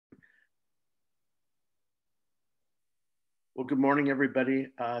Well, good morning, everybody.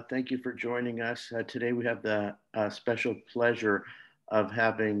 Thank you for joining us. Today we have the special pleasure of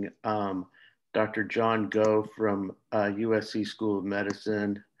having Dr. John Go from USC School of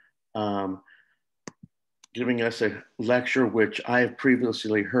Medicine giving us a lecture which I have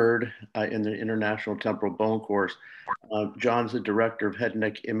previously heard in the International Temporal Bone course. John's the Director of Head and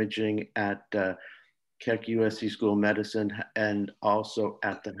Neck Imaging at Keck USC School of Medicine and also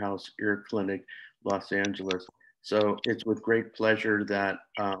at the House Ear Clinic, Los Angeles. So it's with great pleasure that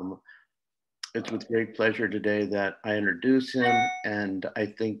today that I introduce him, and I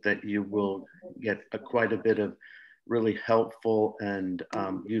think that you will get quite a bit of really helpful and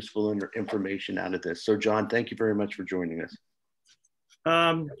useful information out of this. So John, thank you very much for joining us.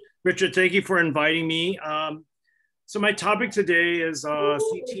 Richard, thank you for inviting me. So my topic today is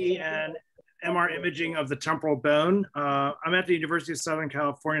CT and MR imaging of the temporal bone. I'm at the University of Southern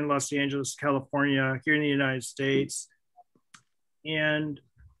California in Los Angeles, California, here in the United States. And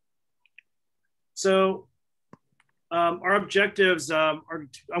so our objectives are,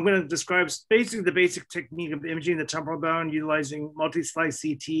 I'm going to describe basically the basic technique of imaging the temporal bone utilizing multi-slice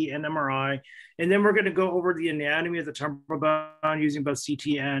CT and MRI. And then we're going to go over the anatomy of the temporal bone using both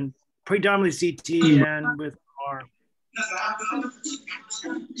CT and predominantly CT and with MR.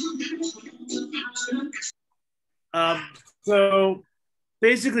 So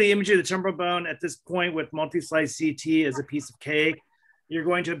basically imaging the temporal bone at this point with multi-slice CT is a piece of cake. You're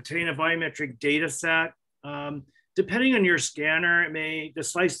going to obtain a volumetric data set. Depending on your scanner, the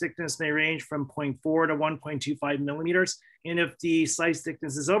slice thickness may range from 0.4 to 1.25 millimeters. And if the slice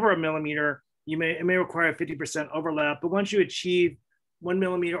thickness is over a millimeter, it may require a 50% overlap. But once you achieve 1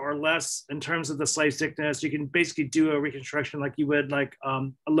 millimeter or less in terms of the slice thickness, you can basically do a reconstruction like you would like a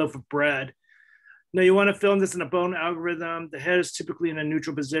loaf of bread. Now you want to film this in a bone algorithm. The head is typically in a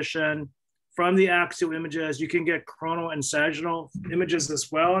neutral position. From the axial images, you can get coronal and sagittal images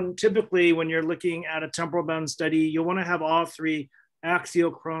as well. And typically when you're looking at a temporal bone study, you'll want to have all three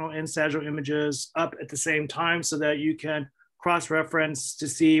axial, coronal, and sagittal images up at the same time so that you can cross-reference to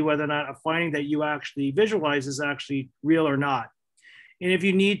see whether or not a finding that you actually visualize is actually real or not. And if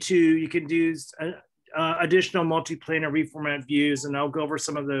you need to, you can do additional multiplanar reformat views, and I'll go over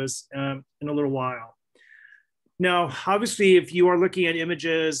some of those in a little while. Now, obviously, if you are looking at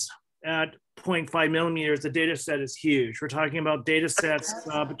images at 0.5 millimeters, the data set is huge. We're talking about data sets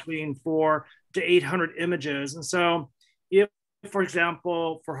between 400 to 800 images. And so if, for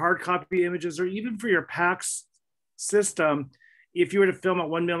example, for hard copy images or even for your PACS system, if you were to film at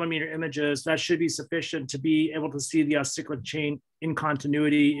 1 millimeter images, that should be sufficient to be able to see the ossicular chain in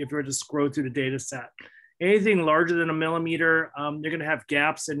continuity if you were to scroll through the data set. Anything larger than a millimeter, you're gonna have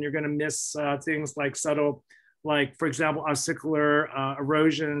gaps and you're gonna miss things like subtle, like for example, ossicular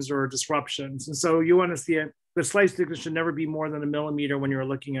erosions or disruptions. And so you wanna see it, the slice thickness should never be more than a millimeter when you're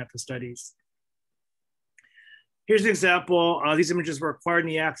looking at the studies. Here's an example. These images were acquired in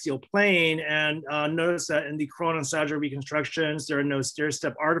the axial plane, and notice that in the coronal and sagittal reconstructions, there are no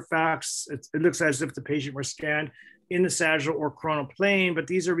stair-step artifacts. It looks as if the patient were scanned in the sagittal or coronal plane, but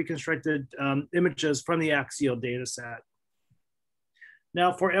these are reconstructed images from the axial data set.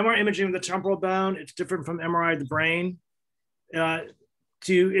 Now for MR imaging of the temporal bone, it's different from MRI of the brain.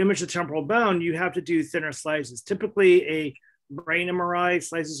 To image the temporal bone, you have to do thinner slices. Typically a brain MRI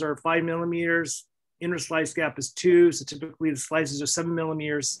slices are 5 millimeters, inner slice gap is 2, so typically the slices are 7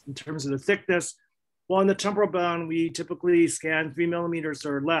 millimeters in terms of the thickness. While in the temporal bone, we typically scan 3 millimeters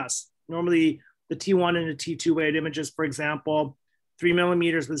or less. Normally the T1 and the T2 weighted images, for example, 3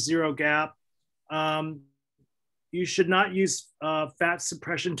 millimeters with 0 gap. You should not use fat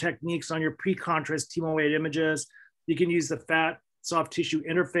suppression techniques on your pre-contrast T1 weighted images. You can use the fat soft tissue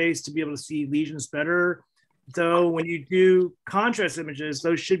interface to be able to see lesions better. Though when you do contrast images,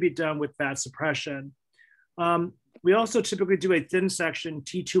 those should be done with fat suppression. We also typically do a thin section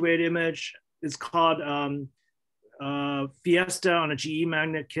T2 weighted image. It's called Fiesta on a GE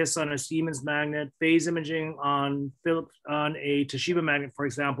magnet, KISS on a Siemens magnet, phase imaging on Philips on a Toshiba magnet, for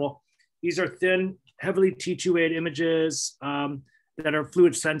example. These are thin, heavily T2 weighted images that are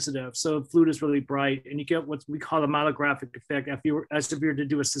fluid sensitive. So fluid is really bright, and you get what we call a myelographic effect as if you were to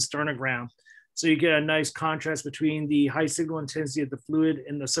do a cisternogram. So you get a nice contrast between the high signal intensity of the fluid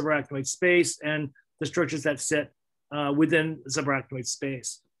in the subarachnoid space and the structures that sit within the subarachnoid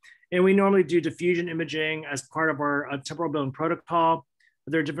space. And we normally do diffusion imaging as part of our temporal bone protocol.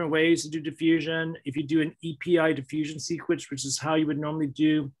 There are different ways to do diffusion. If you do an EPI diffusion sequence, which is how you would normally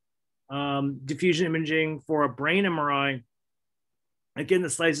do diffusion imaging for a brain MRI, again, the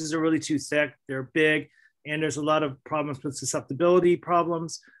slices are really too thick, they're big, and there's a lot of problems with susceptibility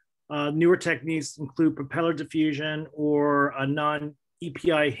problems. Newer techniques include propeller diffusion or a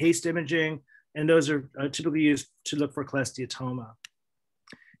non-EPI haste imaging, and those are typically used to look for cholesteatoma.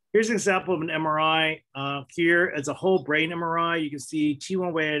 Here's an example of an MRI. Here is a whole brain MRI. You can see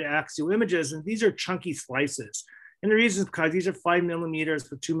T1 weighted axial images, and these are chunky slices. And the reason is because these are 5 millimeters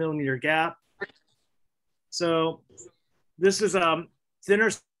with 2 millimeter gap. So this is a thinner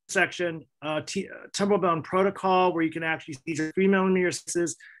section temporal bone protocol where you can actually see these are 3 millimeter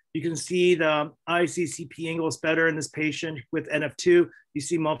slices. You can see the ICCP angle is better in this patient with NF2. You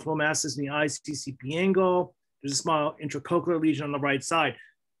see multiple masses in the ICCP angle. There's a small intracochlear lesion on the right side.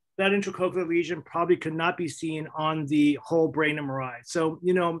 That intracochlear lesion probably could not be seen on the whole brain MRI. So,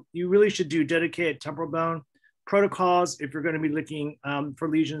 you really should do dedicated temporal bone protocols if you're going to be looking for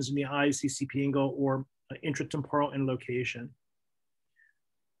lesions in the ICCP angle or intratemporal in location.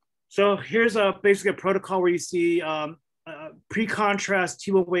 So here's basically a protocol where you see pre-contrast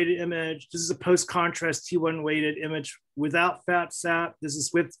T1 weighted image. This is a post-contrast T1 weighted image without fat sat. This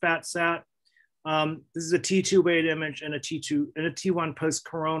is with fat sat. This is a T2 weighted image and a T1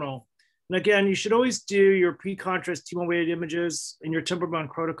 post-coronal. And again, you should always do your pre-contrast T1 weighted images in your temporal bone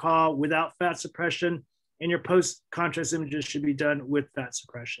protocol without fat suppression, and your post-contrast images should be done with fat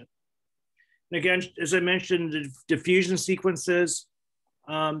suppression. And again, as I mentioned, the diffusion sequences,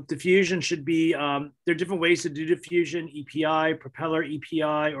 diffusion should be, there are different ways to do diffusion, EPI, propeller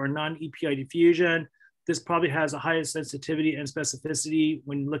EPI, or non-EPI diffusion. This probably has the highest sensitivity and specificity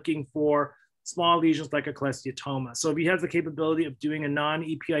when looking for small lesions like a cholesteatoma. So if you have the capability of doing a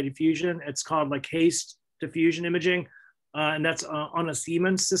non-EPI diffusion, it's called like haste diffusion imaging, and that's on a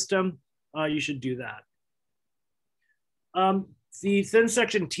Siemens system, you should do that. The thin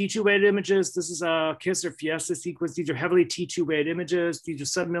section T2 weighted images, this is a KISS or Fiesta sequence. These are heavily T2 weighted images. These are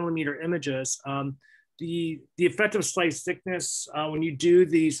sub-millimeter images. The effective slice thickness, when you do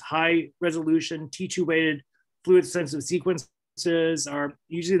these high resolution T2 weighted fluid sensitive sequences, are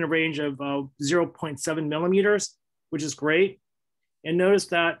usually in a range of 0.7 millimeters, which is great. And notice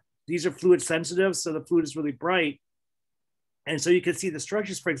that these are fluid sensitive, so the fluid is really bright. And so you can see the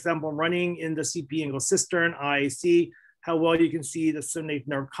structures, for example, running in the CP angle cistern, IAC, how well you can see the synovial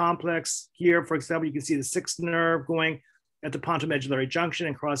nerve complex. Here, for example, you can see the sixth nerve going at the pontomedullary junction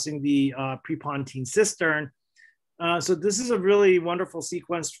and crossing the prepontine cistern. So this is a really wonderful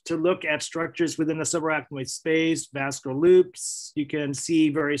sequence to look at structures within the subarachnoid space, vascular loops. You can see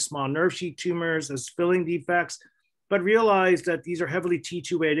very small nerve sheath tumors as filling defects, but realize that these are heavily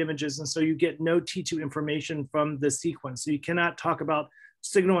T2 weighted images, and so you get no T2 information from the sequence. So you cannot talk about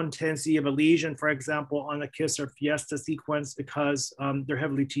signal intensity of a lesion, for example, on the KISS or Fiesta sequence because they're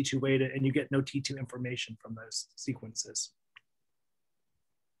heavily T2 weighted and you get no T2 information from those sequences.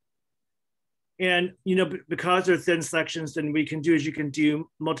 And because they're thin sections, then we can do is you can do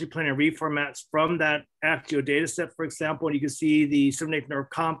multiplanar reformats from that Actio data set, for example, and you can see the synovial nerve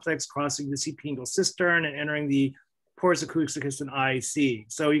complex crossing the CP angle cistern and entering the porous acousticus and IAC.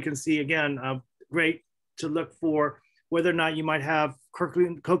 So you can see, again, great to look for whether or not you might have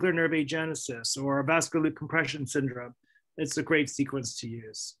cochlear nerve agenesis or a vascular loop compression syndrome. It's a great sequence to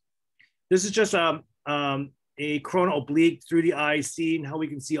use. This is just a coronal oblique through the IAC and how we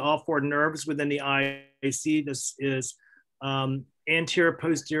can see all four nerves within the IAC. This is anterior,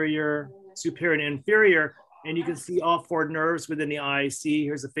 posterior, superior, and inferior. And you can see all four nerves within the IAC.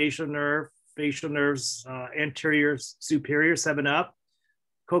 Here's a facial nerves, anterior, superior, 7 up.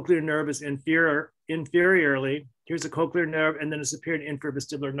 Cochlear nerve is inferiorly. Here's a cochlear nerve, and then a superior and inferior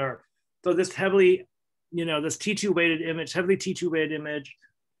vestibular nerve. So this heavily, this T2 weighted image, heavily T2 weighted image,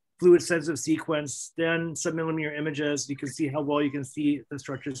 fluid sensitive sequence, then submillimeter images. You can see how well you can see the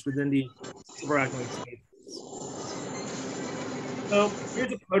structures within the subarachnoid space. So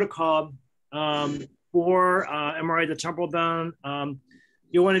here's a protocol for MRI the temporal bone.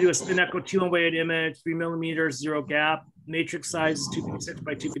 You'll want to do a spin echo T1 weighted image, 3 millimeters, 0 gap. Matrix size is 256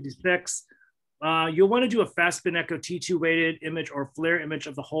 by 256. You'll want to do a fast spin echo T2 weighted image or FLAIR image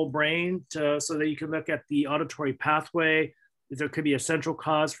of the whole brain so that you can look at the auditory pathway. There could be a central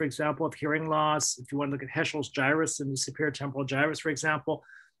cause, for example, of hearing loss. If you want to look at Heschel's gyrus and the superior temporal gyrus, for example.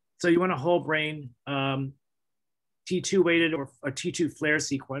 So you want a whole brain T2 weighted or a T2 FLAIR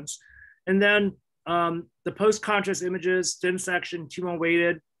sequence. And then the post-contrast images, thin section, T1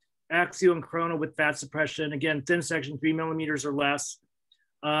 weighted, axial and coronal with fat suppression. Again, thin section, 3 millimeters or less.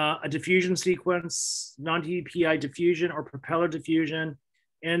 A diffusion sequence, non-DPI diffusion or propeller diffusion,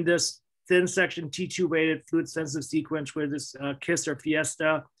 and this thin section T2 weighted fluid sensitive sequence where this KISS or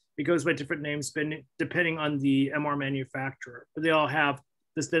Fiesta, it goes by different names depending on the MR manufacturer, but they all have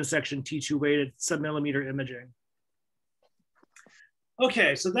this thin section T2 weighted submillimeter imaging.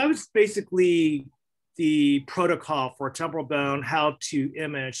 Okay, so that was basically the protocol for temporal bone, how to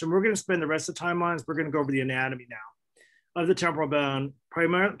image. And we're going to spend the rest of the time on is we're going to go over the anatomy now of the temporal bone,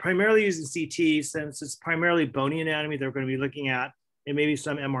 primarily using CT, since it's primarily bony anatomy they're going to be looking at, and maybe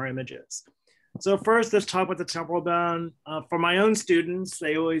some MR images. So first, let's talk about the temporal bone. For my own students,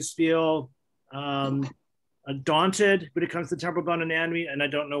 they always feel daunted when it comes to temporal bone anatomy, and I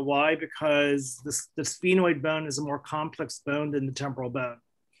don't know why, because the sphenoid bone is a more complex bone than the temporal bone.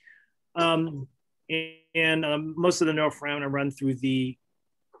 Most of the neuroforamina run through the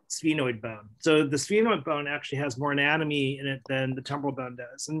sphenoid bone. So the sphenoid bone actually has more anatomy in it than the temporal bone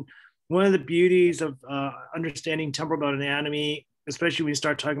does. And one of the beauties of understanding temporal bone anatomy, especially when you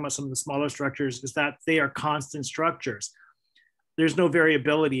start talking about some of the smaller structures, is that they are constant structures. There's no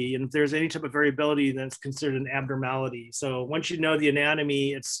variability. And if there's any type of variability, then it's considered an abnormality. So once you know the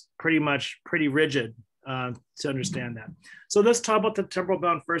anatomy, it's pretty rigid to understand that. So let's talk about the temporal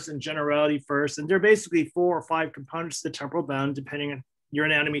bone first in generality first. And there are basically 4 or 5 components to the temporal bone, depending on your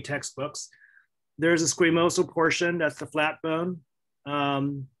anatomy textbooks. There's a squamosal portion, that's the flat bone.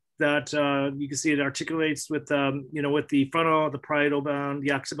 That you can see it articulates with, with the frontal, the parietal bone,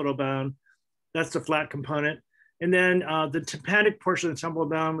 the occipital bone. That's the flat component. And then the tympanic portion of the temporal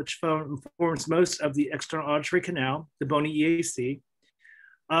bone, which forms most of the external auditory canal, the bony EAC.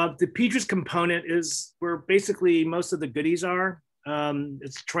 The petrous component is where basically most of the goodies are.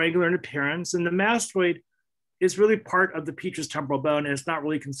 It's triangular in appearance, and the mastoid is really part of the petrous temporal bone, and it's not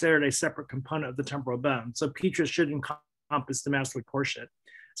really considered a separate component of the temporal bone. So petrous should encompass the mastoid portion.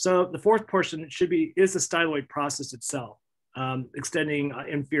 So the fourth portion is the styloid process itself, extending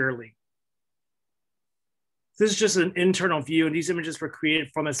inferiorly. This is just an internal view, and these images were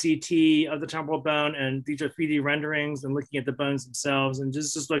created from a CT of the temporal bone, and these are 3D renderings and looking at the bones themselves, and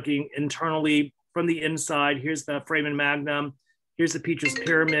just looking internally from the inside. Here's the foramen magnum. Here's the petrous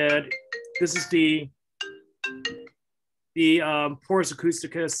pyramid. This is the porus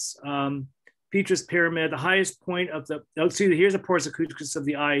acousticus, petrous pyramid. The highest point of here's the porus acousticus of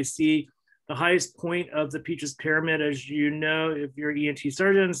the IAC. The highest point of the petrous pyramid, as you know, if you're ENT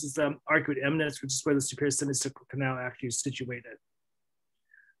surgeons, is the arcuate eminence, which is where the superior semicircular canal actually is situated.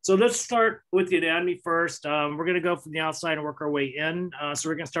 So let's start with the anatomy first. We're going to go from the outside and work our way in. So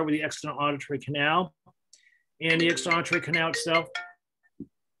we're going to start with the external auditory canal. And the external auditory canal itself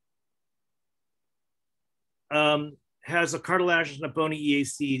has a cartilaginous and a bony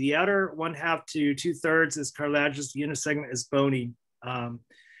EAC. The outer 1/2 to 2/3 is cartilaginous. The inner segment is bony.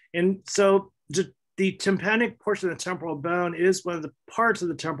 And so the tympanic portion of the temporal bone is one of the parts of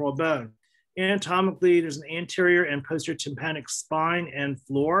the temporal bone. Anatomically, there's an anterior and posterior tympanic spine and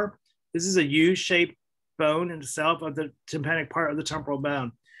floor. This is a U-shaped bone in itself of the tympanic part of the temporal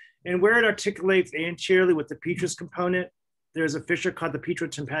bone. And where it articulates anteriorly with the petrous component, there's a fissure called the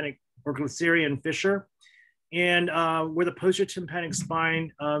petrotympanic or Glycerian fissure. And where the posterior tympanic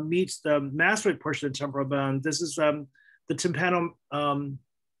spine meets the mastoid portion of the temporal bone, this is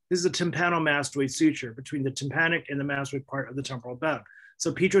the tympanomastoid suture between the tympanic and the mastoid part of the temporal bone.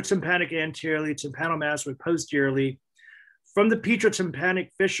 So petrotympanic anteriorly, tympanomastoid posteriorly. From the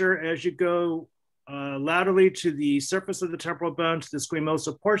petrotympanic fissure, as you go laterally to the surface of the temporal bone to the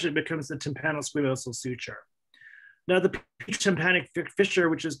squamosal portion, it becomes the tympanosquamosal suture. Now, the petrotympanic fissure,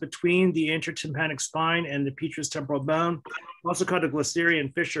 which is between the anterior tympanic spine and the petrous temporal bone, also called a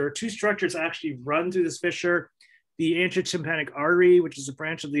Glycerian fissure. 2 structures actually run through this fissure. The anterior tympanic artery, which is a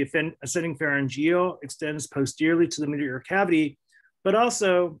branch of the ascending pharyngeal, extends posteriorly to the middle ear cavity, but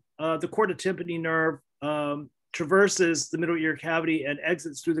also the chorda tympani nerve traverses the middle ear cavity and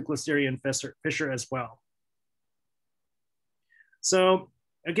exits through the Glycerian fissure as well. So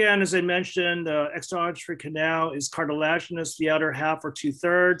again, as I mentioned, the external auditory canal is cartilaginous, the outer 1/2 or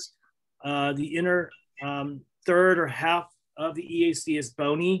 2/3. The inner 1/3 or 1/2 of the EAC is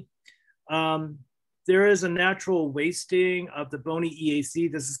bony. There is a natural wasting of the bony EAC.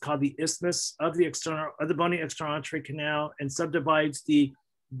 This is called the isthmus of the bony external auditory canal, and subdivides the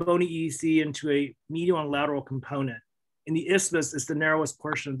bony EAC into a medial and lateral component. And the isthmus is the narrowest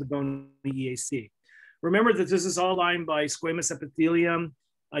portion of the bony EAC. Remember that this is all lined by squamous epithelium.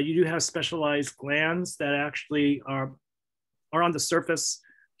 You do have specialized glands that actually are on the surface.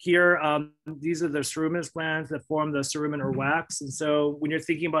 Here, these are the ceruminous glands that form the cerumen or wax. And so when you're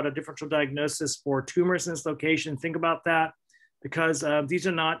thinking about a differential diagnosis for tumors in this location, think about that, because this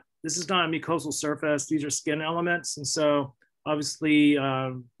is not a mucosal surface. These are skin elements. And so obviously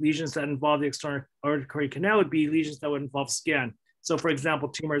lesions that involve the external auditory canal would be lesions that would involve skin. So for example,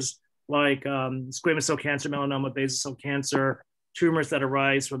 tumors like squamous cell cancer, melanoma, basal cell cancer, tumors that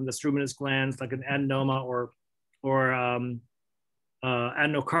arise from the ceruminous glands like an adenoma or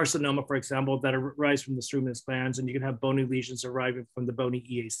adenocarcinoma, for example, that arise from the struminous glands, and you can have bony lesions arriving from the bony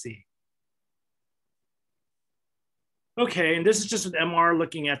EAC. Okay, and this is just an MR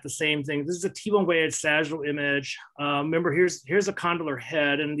looking at the same thing. This is a T1 weighted sagittal image. Remember, here's a condylar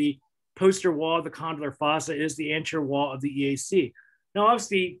head, and the posterior wall of the condylar fossa is the anterior wall of the EAC. Now,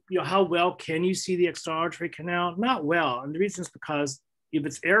 obviously, how well can you see the external auditory canal? Not well, and the reason is because if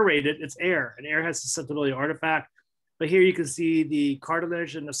it's aerated, it's air, and air has susceptibility to artifact. But here you can see the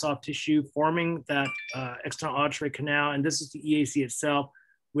cartilage and the soft tissue forming that external auditory canal, and this is the EAC itself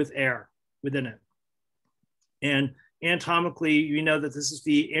with air within it. And anatomically, you know that this is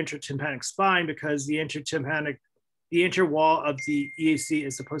the anterotympanic spine because the anterior wall of the EAC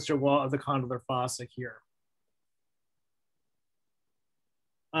is the posterior wall of the condylar fossa here.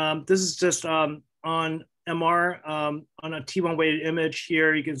 This is just on MR, on a T1 weighted image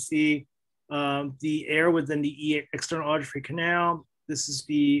here, you can see the air within the external auditory canal. This is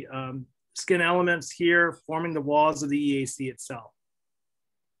the skin elements here forming the walls of the EAC itself.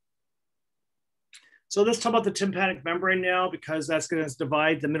 So let's talk about the tympanic membrane now, because that's going to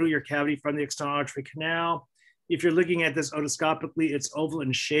divide the middle ear cavity from the external auditory canal. If you're looking at this otoscopically, it's oval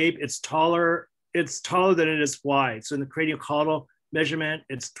in shape. It's taller than it is wide. So in the craniocaudal measurement,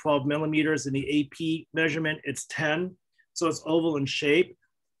 it's 12 millimeters. In the AP measurement, it's 10. So it's oval in shape.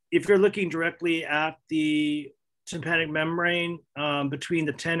 If you're looking directly at the tympanic membrane, between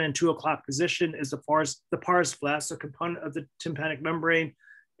the 10 and 2 o'clock position is the pars flaccid component of the tympanic membrane,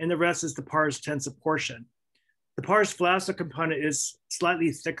 and the rest is the pars tensa portion. The pars flaccid component is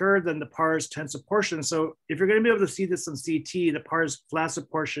slightly thicker than the pars tensa portion. So if you're going to be able to see this on CT, the pars flaccid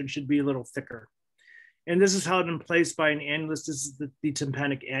portion should be a little thicker. And this is held in place by an annulus. This is the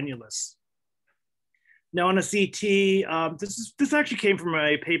tympanic annulus. Now on a CT, this actually came from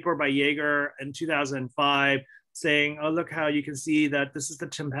a paper by Jaeger in 2005 saying, oh, look how you can see that this is the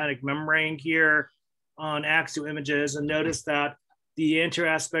tympanic membrane here on axial images, and notice that the anterior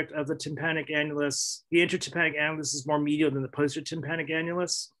aspect of the tympanic annulus, the anterotympanic annulus is more medial than the posterior tympanic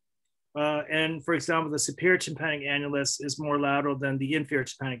annulus. And for example, the superior tympanic annulus is more lateral than the inferior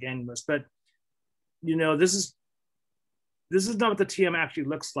tympanic annulus. But this is not what the TM actually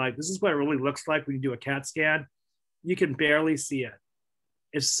looks like. This is what it really looks like when you do a CAT scan. You can barely see it.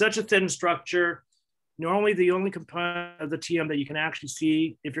 It's such a thin structure. Normally, the only component of the TM that you can actually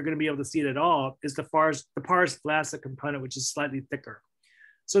see, if you're going to be able to see it at all, is the pars flaccid component, which is slightly thicker.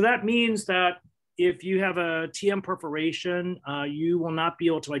 So that means that if you have a TM perforation, you will not be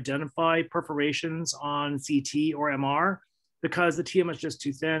able to identify perforations on CT or MR because the TM is just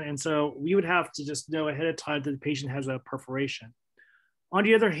too thin. And so we would have to just know ahead of time that the patient has a perforation. On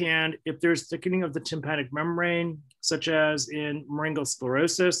the other hand, if there's thickening of the tympanic membrane, such as in laryngeal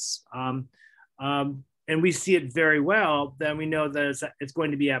sclerosis, and we see it very well, then we know that it's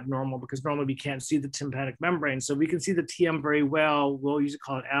going to be abnormal, because normally we can't see the tympanic membrane. So we can see the TM very well. We'll usually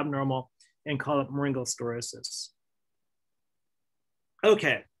call it abnormal and call it laryngeal sclerosis.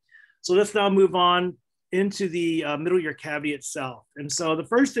 Okay, so let's now move on into the middle ear cavity itself. And so the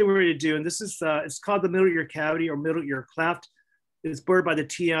first thing we're going to do, and this is, it's called the middle ear cavity or middle ear cleft. It's bordered by the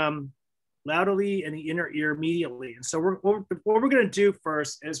TM laterally and the inner ear medially. And so what we're going to do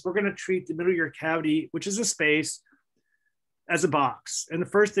first is we're going to treat the middle ear cavity, which is a space, as a box. And the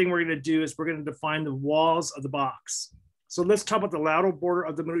first thing we're going to do is we're going to define the walls of the box. So let's talk about the lateral border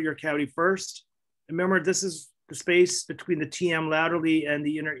of the middle ear cavity first. Remember, this is the space between the TM laterally and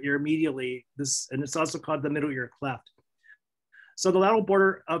the inner ear medially. And it's also called the middle ear cleft. So the lateral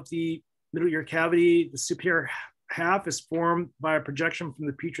border of the middle ear cavity, the superior half is formed by a projection from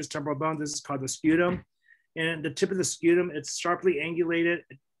the petrous temporal bone. This is called the scutum. And the tip of the scutum, it's sharply angulated,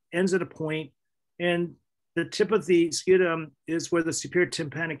 it ends at a point, and the tip of the scutum is where the superior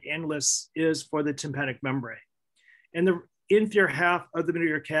tympanic annulus is for the tympanic membrane. And the inferior half of the middle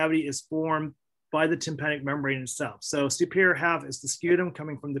ear cavity is formed by the tympanic membrane itself. So superior half is the scutum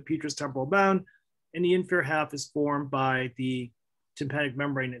coming from the petrous temporal bone, and the inferior half is formed by the tympanic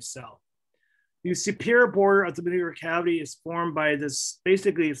membrane itself. The superior border of the middle ear cavity is formed by this,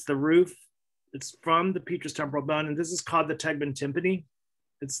 basically it's the roof. It's from the petrous temporal bone, and this is called the tegmen tympani.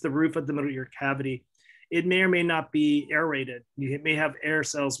 It's the roof of the middle ear cavity. It may or may not be aerated. You may have air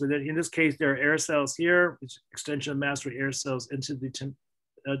cells with it. In this case, there are air cells here, which extension of mastoid air cells into the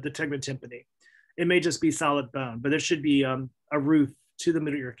tegmen tympani. It may just be solid bone, but there should be a roof to the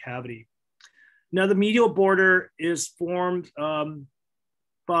middle ear cavity. Now, the medial border is formed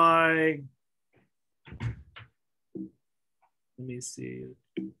by, let me see.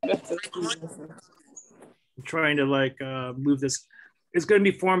 I'm trying to move this. is going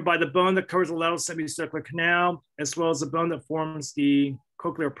to be formed by the bone that covers the lateral semicircular canal, as well as the bone that forms the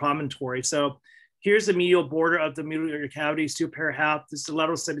cochlear promontory. So here's the medial border of the middle ear cavity, superior half. This is the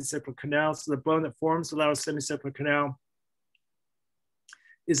lateral semicircular canal. So the bone that forms the lateral semicircular canal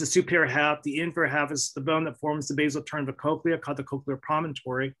is the superior half. The inferior half is the bone that forms the basal turn of the cochlea, called the cochlear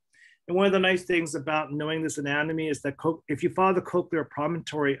promontory. And one of the nice things about knowing this anatomy is that if you follow the cochlear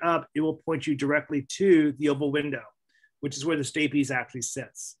promontory up, it will point you directly to the oval window, which is where the stapes actually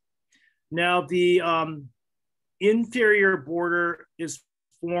sits. Now, the inferior border is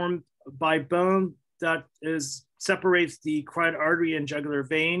formed by bone that separates the carotid artery and jugular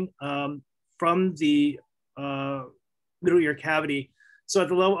vein from the middle ear cavity. So at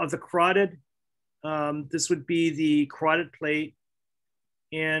the level of the carotid, this would be the carotid plate.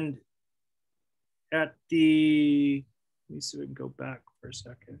 And at the, let me see if we can go back for a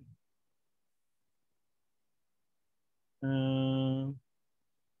second.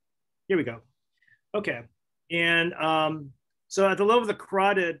 Here we go. Okay. And so at the level of the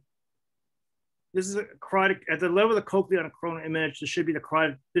carotid, this is a carotid, at the level of the cochlea on a coronal image, this should be the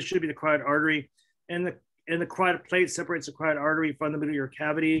carotid artery. And the carotid plate separates the carotid artery from the middle ear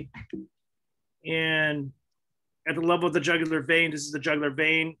cavity. And at the level of the jugular vein, this is the jugular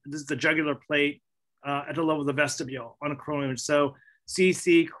vein, this is the jugular plate at the level of the vestibule on a coronal image. So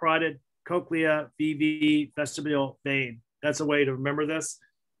CC, carotid, cochlea, VV, vestibule, vein. That's a way to remember this.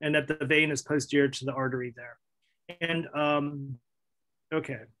 And that the vein is posterior to the artery there. And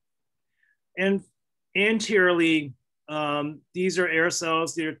okay. And anteriorly, these are air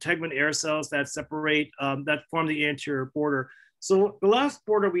cells, these are tegment air cells that separate, that form the anterior border. So the last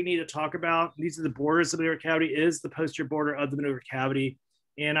border we need to talk about, these are the borders of the middle ear cavity, is the posterior border of the middle ear cavity.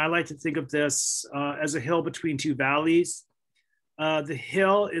 And I like to think of this as a hill between two valleys. The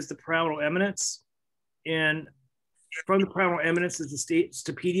hill is the pyramidal eminence, and from the pyramidal eminence is the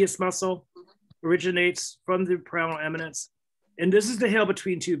stapedius muscle, originates from the pyramidal eminence. And this is the hill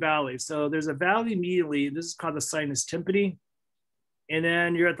between two valleys. So there's a valley immediately, this is called the sinus tympani. And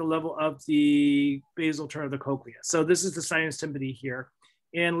then you're at the level of the basal turn of the cochlea. So this is the sinus tympani here.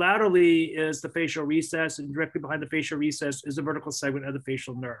 And laterally is the facial recess, and directly behind the facial recess is the vertical segment of the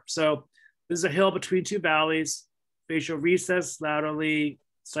facial nerve. So this is a hill between two valleys, facial recess laterally,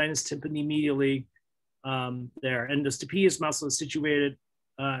 sinus tympani medially there. And the stapedius muscle is situated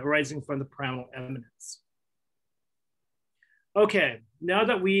rising from the pyramidal eminence. Okay, now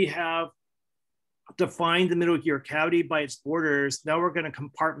that we have defined the middle ear cavity by its borders, now we're going to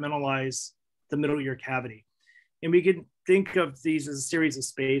compartmentalize the middle ear cavity. And we can think of these as a series of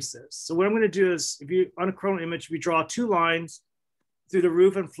spaces. So what I'm going to do is, if you, on a coronal image, we draw two lines through the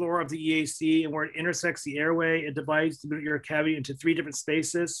roof and floor of the EAC, and where it intersects the airway, it divides the middle ear cavity into three different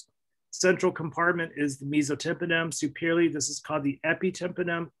spaces. Central compartment is the mesotympanum. Superiorly, this is called the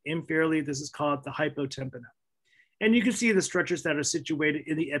epitympanum. Inferiorly, this is called the hypotympanum. And you can see the structures that are situated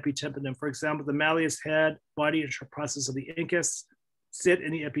in the epitympanum. For example, the malleus head, body and process of the incus sit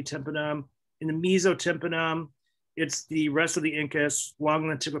in the epitympanum. In the mesotympanum, it's the rest of the incus, long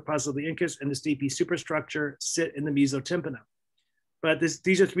lenticular process of the incus, and the stapes superstructure sit in the mesotympanum. But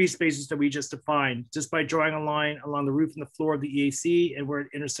these are three spaces that we just defined just by drawing a line along the roof and the floor of the EAC and where it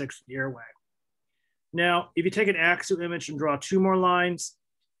intersects the airway. Now, if you take an axial image and draw two more lines,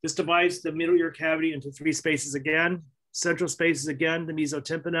 this divides the middle ear cavity into three spaces again. Central space is again the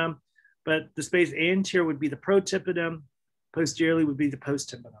mesotympanum, but the space anterior would be the protympanum, posteriorly would be the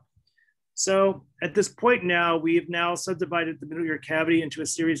posttympanum. So at this point now, we have now subdivided the middle ear cavity into a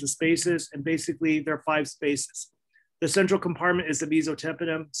series of spaces, and basically there are five spaces. The central compartment is the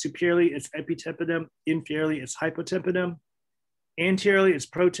mesotympanum. Superiorly, it's epitympanum. Inferiorly, it's hypotympanum. Anteriorly, it's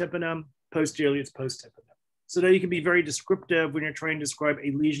protympanum. Posteriorly, it's posttympanum. So now you can be very descriptive when you're trying to describe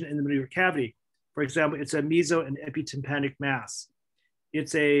a lesion in the middle ear cavity. For example, it's a meso and epitympanic mass.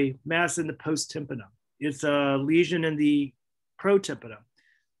 It's a mass in the posttympanum. It's a lesion in the protympanum.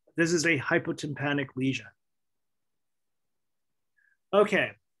 This is a hypotympanic lesion.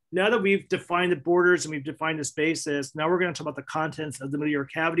 Okay, now that we've defined the borders and we've defined the spaces, now we're going to talk about the contents of the middle ear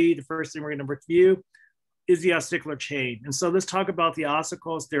cavity. The first thing we're going to review is the ossicular chain. And so let's talk about the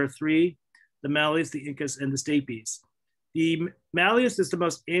ossicles. There are three: the malleus, the incus, and the stapes. The malleus is the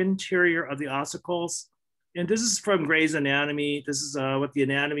most anterior of the ossicles. And this is from Gray's Anatomy. This is what the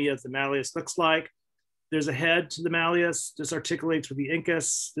anatomy of the malleus looks like. There's a head to the malleus. This articulates with the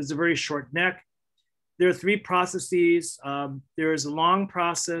incus. There's a very short neck. There are three processes. There is a long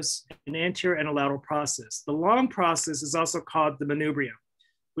process, an anterior, and a lateral process. The long process is also called the manubrium,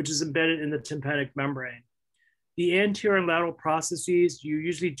 which is embedded in the tympanic membrane. The anterior and lateral processes you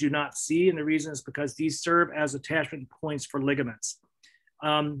usually do not see, and the reason is because these serve as attachment points for ligaments.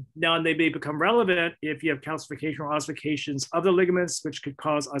 Now they may become relevant if you have calcification or ossifications of the ligaments, which could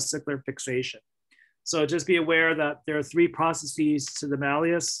cause ossicular fixation. So just be aware that there are three processes to the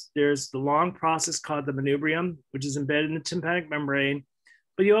malleus. There's the long process called the manubrium, which is embedded in the tympanic membrane,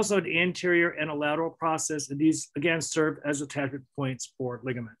 but you also have an anterior and a lateral process, and these again serve as attachment points for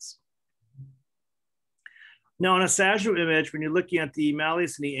ligaments. Now on a sagittal image, when you're looking at the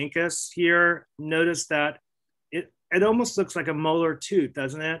malleus and the incus here, notice that it almost looks like a molar tooth,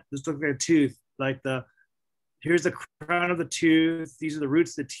 doesn't it? This looks like a tooth, like here's the crown of the tooth. These are the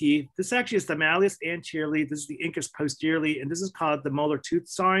roots of the teeth. This actually is the malleus anteriorly. This is the incus posteriorly, and this is called the molar tooth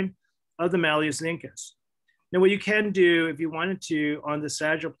sign of the malleus and incus. Now, what you can do if you wanted to on the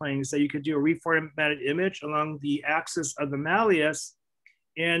sagittal plane is that you could do a reformatted image along the axis of the malleus,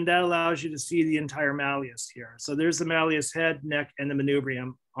 and that allows you to see the entire malleus here. So there's the malleus head, neck, and the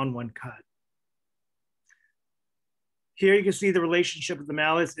manubrium on one cut. Here you can see the relationship of the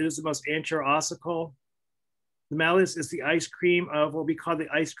malleus. It is the most anterior ossicle. The malleus is the ice cream of what we call the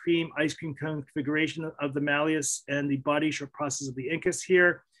ice cream cone configuration of the malleus and the body short process of the incus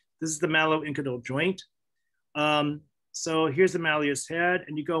here. This is the malo-incudal joint. So here's the malleus head,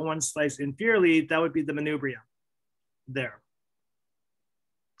 and you go one slice inferiorly, that would be the manubrium there.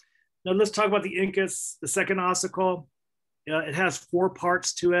 Now let's talk about the incus, the second ossicle. It has four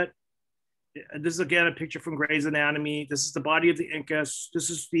parts to it. This is again a picture from Gray's Anatomy. This is the body of the incus. This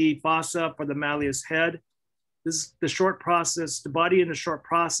is the fossa for the malleus head. This is the short process, the body in the short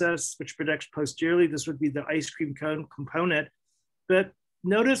process, which projects posteriorly. This would be the ice cream cone component. But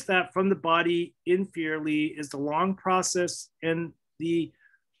notice that from the body inferiorly is the long process, and the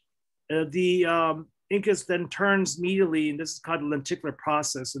incus then turns medially, and this is called the lenticular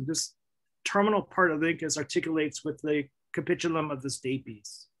process. And this terminal part of the incus articulates with the capitulum of the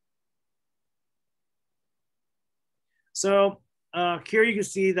stapes. So here you can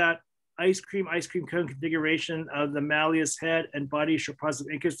see that ice cream cone configuration of the malleus head and body short process of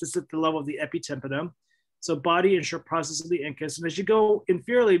incus. This is at the level of the epitympanum. So body and short process of the incus. And as you go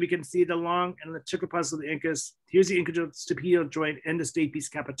inferiorly, we can see the long and lenticular process of the incus. Here's the incustapedial joint and the stapes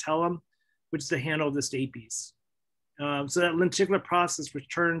capitellum, which is the handle of the stapes. So that lenticular process,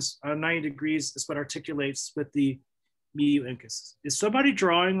 which turns 90 degrees, is what articulates with the medial incus. Is somebody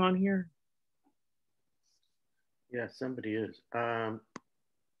drawing on here? Yeah, somebody is.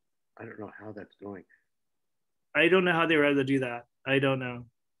 I don't know how that's going. I don't know how they were able to do that. I don't know.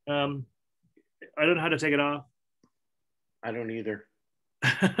 I don't know how to take it off. I don't either.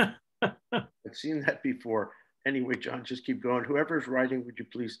 I've seen that before. Anyway, John, just keep going. Whoever's writing, would you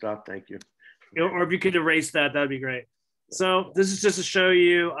please stop? Thank you. Or if you could erase that, that'd be great. So this is just to show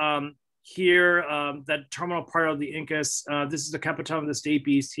you here that terminal part of the incus. This is the capitellum of the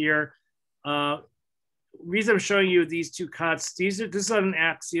stapes here. Reason I'm showing you these two cuts, this is on an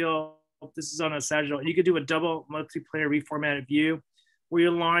axial, this is on a sagittal, and you could do a double multiplanar reformatted view where you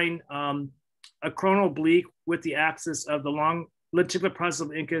align a coronal oblique with the axis of the long lenticular process of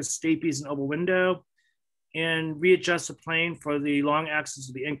the incus, stapes, and oval window, and readjust the plane for the long axis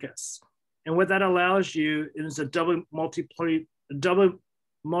of the incus. And what that allows you is a double multiplanar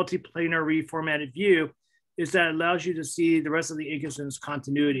reformatted view, is that it allows you to see the rest of the incus in its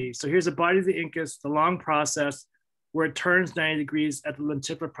continuity. So here's the body of the incus, the long process, where it turns 90 degrees at the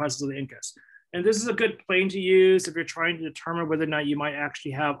lenticular process of the incus. And this is a good plane to use if you're trying to determine whether or not you might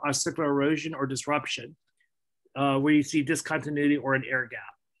actually have ossicular erosion or disruption, where you see discontinuity or an air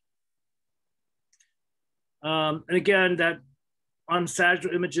gap. And again, that on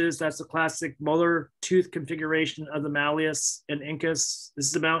sagittal images, that's the classic molar tooth configuration of the malleus and incus. This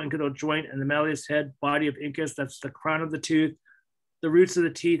is the malo-incudal joint and the malleus head, body of incus. That's the crown of the tooth. The roots of the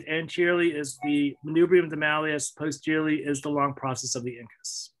teeth anteriorly is the manubrium of the malleus. Posteriorly is the long process of the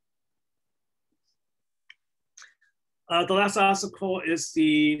incus. The last ossicle is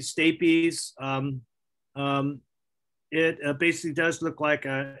the stapes. It basically does look like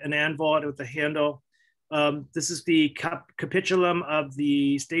an anvil with a handle. This is the capitulum of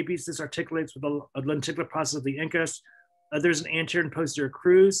the stapes. This articulates with a lenticular process of the incus. There's an anterior and posterior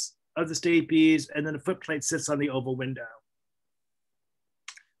crus of the stapes, and then a foot plate sits on the oval window.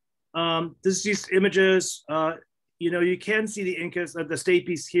 These images, you can see the incus of the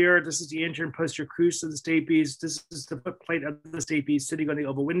stapes here. This is the anterior and posterior crus of the stapes. This is the foot plate of the stapes sitting on the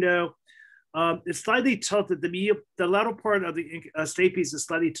oval window. It's slightly tilted. The lateral part of the stapes is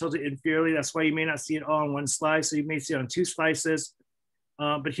slightly tilted inferiorly. That's why you may not see it all on one slice. So you may see it on two slices.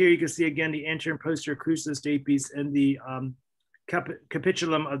 But here you can see again the anterior and posterior crus of the stapes and the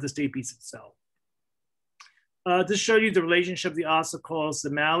capitulum of the stapes itself. This showed you the relationship of the ossicles, the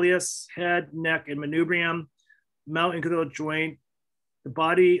malleus, head, neck, and manubrium, malo-incudal joint, the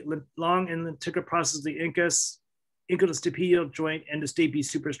body, long and lenticular process of the incus stapedial joint, and the stapes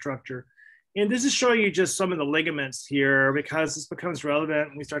superstructure. And this is showing you just some of the ligaments here, because this becomes relevant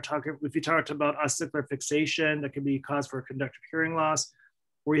when we start talking, if you talked about ossicular fixation, that can be cause for conductive hearing loss,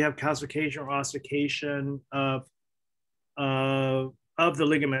 where you have calcification or ossification of the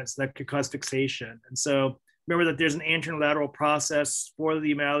ligaments that could cause fixation. And so remember that there's an anterolateral process for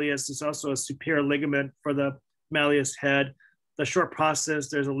the malleus. There's also a superior ligament for the malleus head. The short process,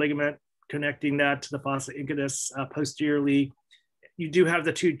 there's a ligament connecting that to the fossa incudus posteriorly. You do have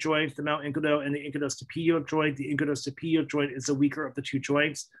the two joints, the mal incudo and the incudostapedial joint. The incudostapedial joint is the weaker of the two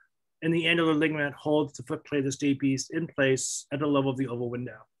joints, and the annular ligament holds the foot plate of the stapes in place at the level of the oval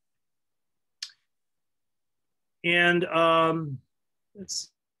window. And I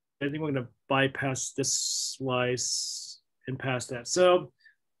think we're going to bypass this slice and pass that. So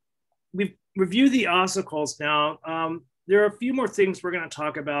we've reviewed the ossicles now. There are a few more things we're going to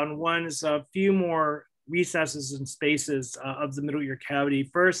talk about, and one is a few more recesses and spaces of the middle ear cavity.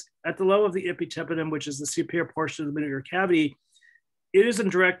 First, at the level of the epitympanum, which is the superior portion of the middle ear cavity, it is in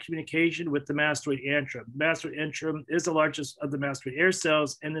direct communication with the mastoid antrum. The mastoid antrum is the largest of the mastoid air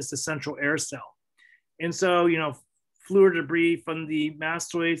cells and is the central air cell. And so, fluid debris from the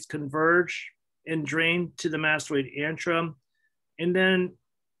mastoids converge and drain to the mastoid antrum. And then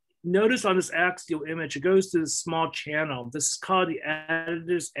notice on this axial image, it goes to this small channel. This is called the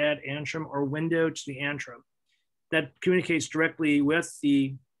adductus ad antrum, or window to the antrum, that communicates directly with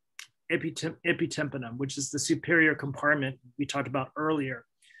the epitympanum, which is the superior compartment we talked about earlier.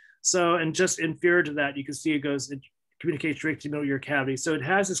 So, and just inferior to that, you can see it communicates directly to the middle ear cavity. So it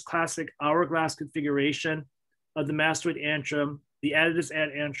has this classic hourglass configuration of the mastoid antrum, the adductus ad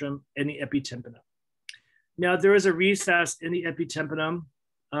antrum, and the epitympanum. Now, there is a recess in the epitympanum.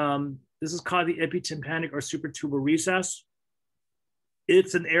 This is called the epitympanic or supraTubal recess.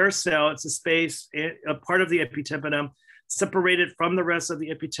 It's an air cell. It's a space, a part of the epitympanum, separated from the rest of the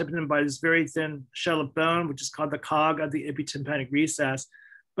epitympanum by this very thin shell of bone, which is called the cog of the epitympanic recess.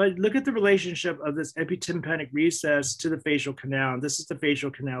 But look at the relationship of this epitympanic recess to the facial canal. This is the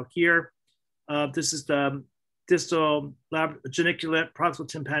facial canal here. This is the distal geniculate proximal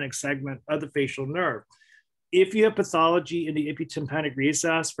tympanic segment of the facial nerve. If you have pathology in the epitympanic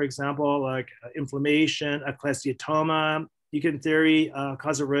recess, for example, like inflammation, a cholesteatoma, you can in theory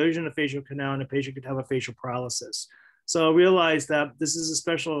cause erosion of the facial canal, and a patient could have a facial paralysis. So realize that this is a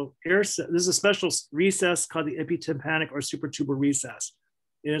special recess called the epitympanic or supraTubal recess.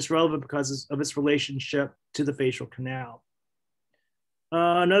 And it's relevant because of its relationship to the facial canal.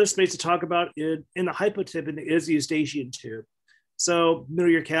 Another space to talk about in the hypotympan is the eustachian tube. So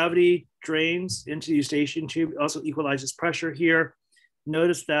middle ear cavity drains into the eustachian tube, also equalizes pressure here.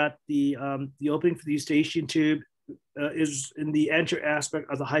 Notice that the opening for the eustachian tube is in the anterior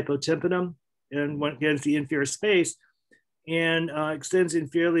aspect of the hypotympanum, and when against the inferior space, and extends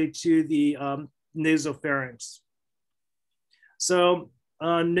inferiorly to the nasopharynx. So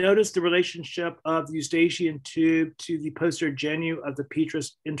notice the relationship of the eustachian tube to the posterior genu of the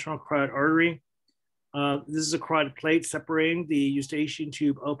petrous internal carotid artery. This is a carotid plate separating the eustachian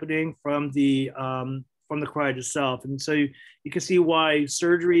tube opening from the carotid itself. And so you can see why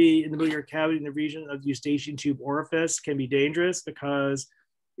surgery in the middle ear cavity in the region of the eustachian tube orifice can be dangerous, because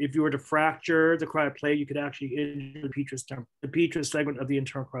if you were to fracture the carotid plate, you could actually injure the petrous segment of the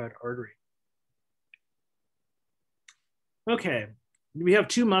internal carotid artery. Okay, we have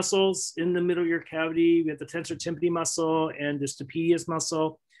two muscles in the middle ear cavity. We have the tensor tympani muscle and the stapedius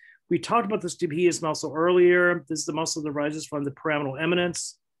muscle. We talked about the stapedius muscle earlier. This is the muscle that rises from the pyramidal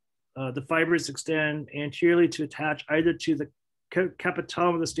eminence. The fibers extend anteriorly to attach either to the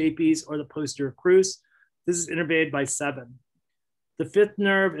capitulum of the stapes or the posterior crus. This is innervated by 7. The fifth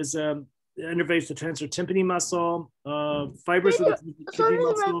nerve is innervates the tensor tympani muscle. Fibers of the tympani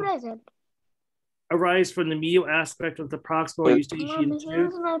muscle arise from the medial aspect of the proximal eustachian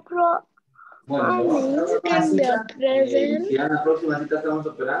tube.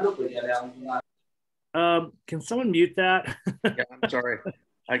 Can someone mute that? Yeah, I'm sorry.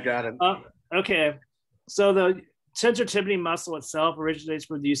 I got it. Okay. So the tensor tympani muscle itself originates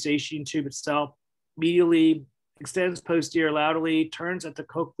from the eustachian tube itself, medially extends posterior laterally, turns at the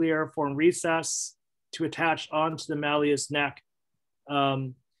cochlear-formed recess to attach onto the malleus neck.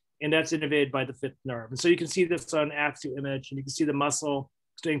 And that's innervated by the 5th nerve. And so you can see this on an axial image, and you can see the muscle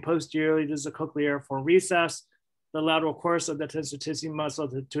extending posteriorly. This is a cochlear-formed recess, the lateral course of the tensor tympani muscle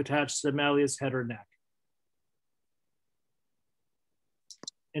to attach to the malleus head or neck.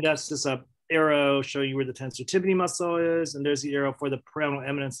 And that's just an arrow showing you where the tensor tympani muscle is, and there's the arrow for the pyramidal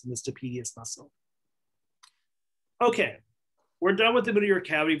eminence and the stapedius muscle. Okay, we're done with the middle ear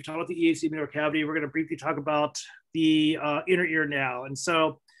cavity. We've talked about the EAC middle ear cavity. We're going to briefly talk about the inner ear now. And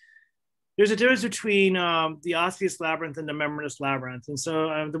so there's a difference between the osseous labyrinth and the membranous labyrinth. And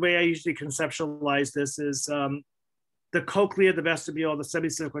so the way I usually conceptualize this is the cochlea, the vestibule, the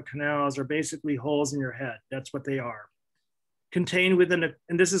semicircular canals are basically holes in your head. That's what they are. Contained within,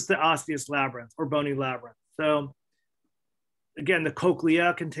 and this is the osseous labyrinth or bony labyrinth. So again, the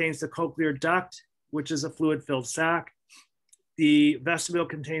cochlea contains the cochlear duct, which is a fluid-filled sac. The vestibule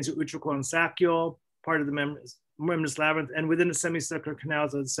contains the utricle and saccule, part of the membranous labyrinth, and within the semicircular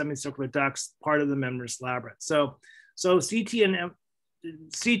canals are the semicircular ducts, part of the membranous labyrinth. So CT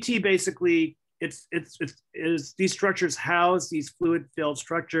basically, it's these structures house these fluid-filled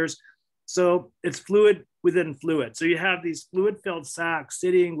structures. So it's fluid within fluid. So you have these fluid-filled sacs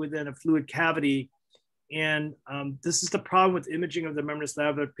sitting within a fluid cavity. And this is the problem with imaging of the membranous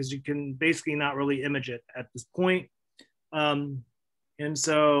labyrinth, because you can basically not really image it at this point. But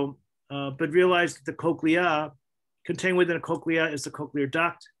realize that the cochlea, contained within a cochlea is the cochlear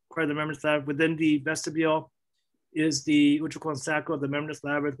duct, part of the membranous labyrinth. Within the vestibule is the utricle and saccule of the membranous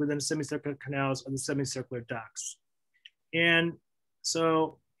labyrinth. Within the semicircular canals are the semicircular ducts. And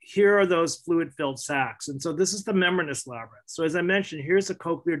so here are those fluid-filled sacs. And so this is the membranous labyrinth. So as I mentioned, here's the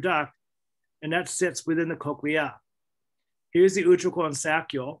cochlear duct, and that sits within the cochlea. Here's the utricle and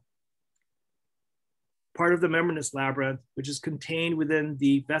saccule, part of the membranous labyrinth, which is contained within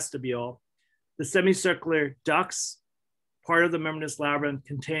the vestibule. The semicircular ducts, part of the membranous labyrinth,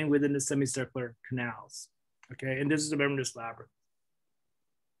 contained within the semicircular canals. Okay, and this is the membranous labyrinth.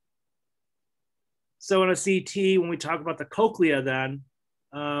 So in a CT, when we talk about the cochlea then,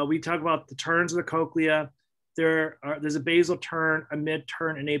 we talk about the turns of the cochlea. There's a basal turn, a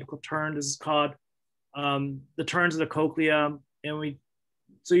mid-turn, an apical turn. This is called the turns of the cochlea.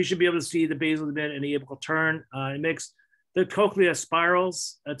 So you should be able to see the basal, the mid, and the apical turn. It makes the cochlea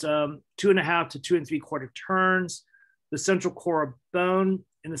spirals. That's 2.5 to 2 3/4 turns. The central core of bone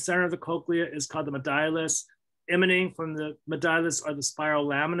in the center of the cochlea is called the medullus. Emanating from the medullus are the spiral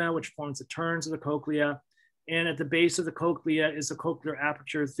lamina, which forms the turns of the cochlea. And at the base of the cochlea is the cochlear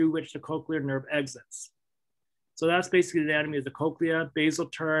aperture through which the cochlear nerve exits. So that's basically the anatomy of the cochlea: basal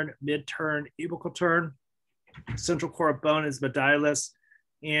turn, mid-turn, apical turn. Central core of bone is medullus,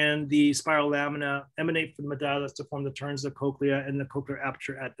 and the spiral lamina emanate from the medullus to form the turns of the cochlea and the cochlear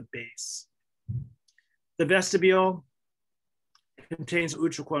aperture at the base. The vestibule contains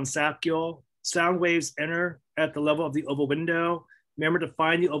utricle and saccule. Sound waves enter at the level of the oval window. Remember to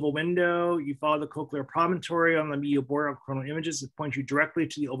find the oval window. You follow the cochlear promontory on the medial border of coronal images. It points you directly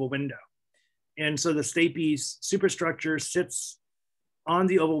to the oval window. And so the stapes superstructure sits on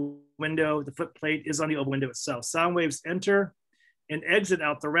the oval window. The foot plate is on the oval window itself. Sound waves enter and exit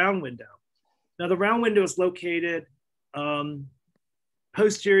out the round window. Now the round window is located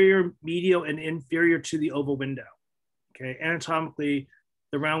posterior, medial, and inferior to the oval window. Okay, anatomically,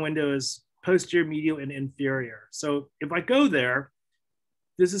 the round window is posterior, medial, and inferior. So if I go there,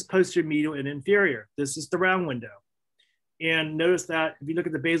 this is posterior, medial, and inferior. This is the round window. And notice that if you look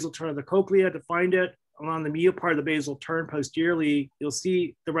at the basal turn of the cochlea to find it, along the medial part of the basal turn posteriorly, you'll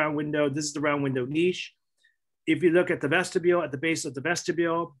see the round window. This is the round window niche. If you look at the vestibule, at the base of the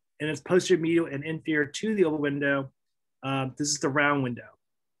vestibule, and it's posterior, medial, and inferior to the oval window, this is the round window.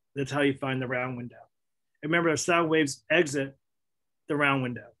 That's how you find the round window. And remember, sound waves exit the round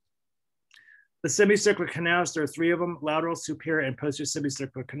window. The semicircular canals, there are 3 of them: lateral, superior, and posterior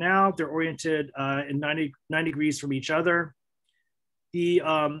semicircular canal. They're oriented in 90 degrees from each other.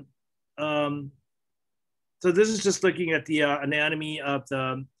 So this is just looking at the anatomy of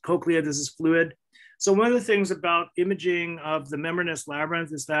the cochlea. This is fluid. So one of the things about imaging of the membranous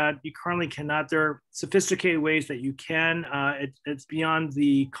labyrinth is that you currently cannot. There are sophisticated ways that you can. It's beyond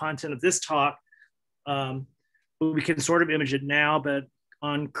the content of this talk. But we can sort of image it now, but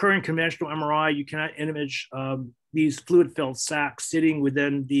on current conventional MRI, you cannot image these fluid-filled sacs sitting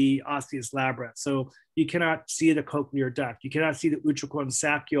within the osseous labyrinth. So you cannot see the cochlear duct. You cannot see the utricle and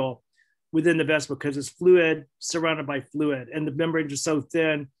saccule within the vestibule because it's fluid surrounded by fluid. And the membranes are so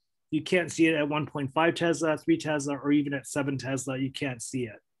thin, you can't see it at 1.5 Tesla, 3 Tesla, or even at 7 Tesla. You can't see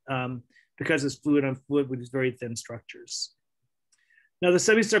it because it's fluid on fluid with these very thin structures. Now the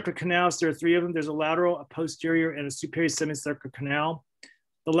semicircular canals, there are 3 of them. There's a lateral, a posterior, and a superior semicircular canal.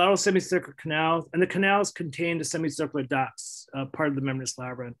 The lateral semicircular canal, and the canals contain the semicircular ducts, part of the membranous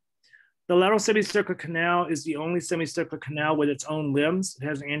labyrinth. The lateral semicircular canal is the only semicircular canal with its own limbs. It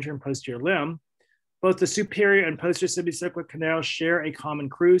has an anterior and posterior limb. Both the superior and posterior semicircular canals share a common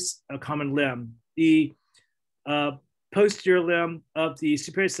crus, a common limb. The posterior limb of the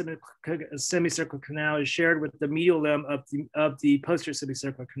superior semicircular canal is shared with the medial limb of the posterior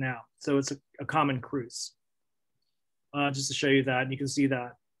semicircular canal. So it's a common crus. Just to show you that, and you can see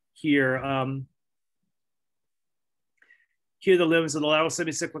that here. Here the limbs of the lateral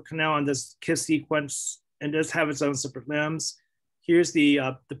semicircular canal on this KISS sequence, and does have its own separate limbs. Here's the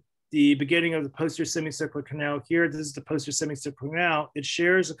beginning of the posterior semicircular canal here. This is the posterior semicircular canal. It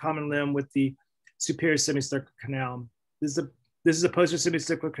shares a common limb with the superior semicircular canal. This is the posterior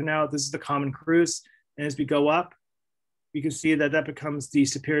semicircular canal. This is the common crus. And as we go up, you can see that that becomes the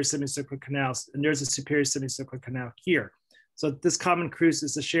superior semicircular canal. And there's a superior semicircular canal here. So this common crus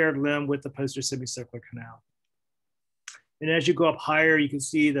is a shared limb with the posterior semicircular canal. And as you go up higher, you can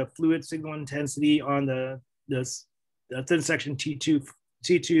see the fluid signal intensity on the thin section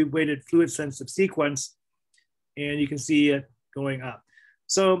T2 weighted fluid sensitive sequence. And you can see it going up.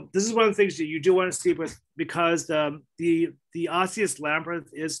 So this is one of the things that you do want to see because the osseous labyrinth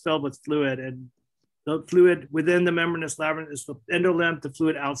is filled with fluid, and the fluid within the membranous labyrinth is the endolymph, the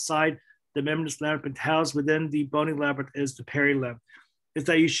fluid outside the membranous labyrinth housed within the bony labyrinth is the perilymph. Is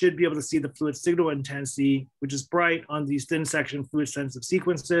that you should be able to see the fluid signal intensity, which is bright on these thin section fluid sensitive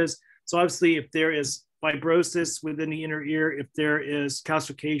sequences. So obviously if there is fibrosis within the inner ear, if there is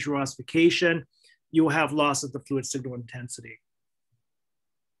calcification or ossification, you will have loss of the fluid signal intensity.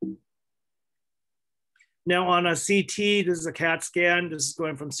 Now on a CT, this is a CAT scan. This is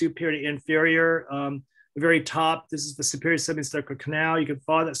going from superior to inferior. The very top, this is the superior semicircular canal. You can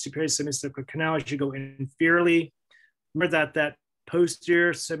follow that superior semicircular canal as you go inferiorly. Remember that the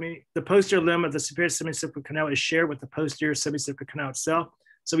posterior limb of the superior semicircular canal is shared with the posterior semicircular canal itself.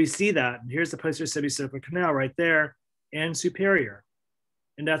 So we see that. And here's the posterior semicircular canal right there and superior.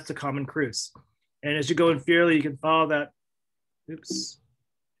 And that's the common crus. And as you go inferiorly, you can follow that. Oops.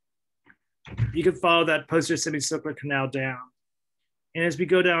 You can follow that posterior semicircular canal down. And as we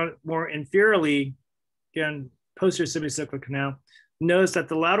go down more inferiorly, again, posterior semicircular canal, notice that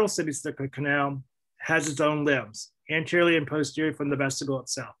the lateral semicircular canal has its own limbs, anteriorly and posterior from the vestibule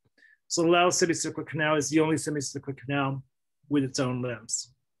itself. So the lateral semicircular canal is the only semicircular canal with its own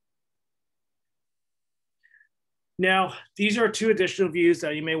limbs. Now, these are two additional views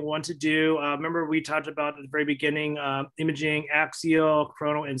that you may want to do. Remember, we talked about at the very beginning, imaging axial,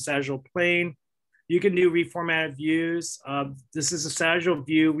 coronal, and sagittal plane. You can do reformatted views. This is a sagittal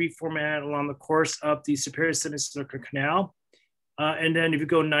view reformatted along the course of the superior semicircular canal. And then if you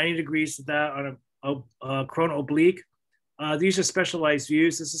go 90 degrees to that on a coronal oblique, these are specialized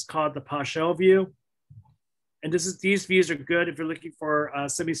views. This is called the Paschal view. And these views are good if you're looking for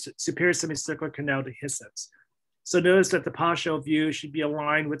superior semicircular canal dehiscence. So notice that the Paschal view should be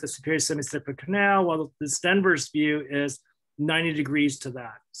aligned with the superior semicircular canal, while the Stenber's view is 90 degrees to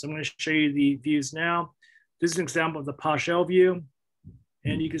that. So I'm going to show you the views now. This is an example of the Paschal view.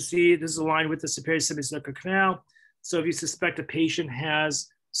 And you can see this is aligned with the superior semicircular canal. So if you suspect a patient has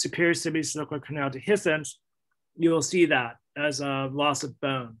superior semicircular canal dehiscence, you'll see that as a loss of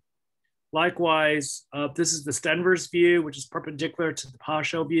bone. Likewise, this is the Stenber's view, which is perpendicular to the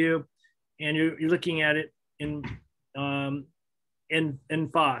Paschal view. And you're looking at it in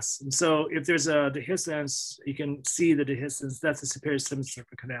FOSS. And so if there's a dehiscence, you can see the dehiscence. That's the superior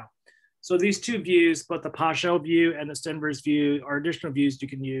semicircular canal. So these two views, both the Paschal view and the Stenber's view, are additional views you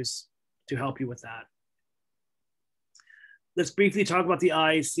can use to help you with that. Let's briefly talk about the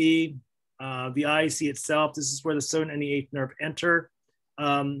IAC. The IAC itself, this is where the 7th and the 8th nerve enter.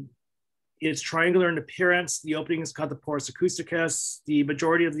 It's triangular in appearance. The opening is called the porus acousticus. The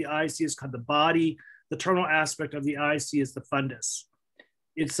majority of the IAC is called the body. The terminal aspect of the IAC is the fundus.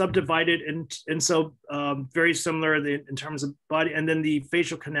 It's subdivided and so very similar in terms of body. And then the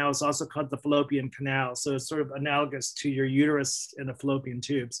facial canal is also called the fallopian canal. So it's sort of analogous to your uterus and the fallopian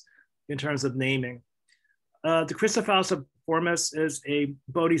tubes in terms of naming. The crista falciformis is a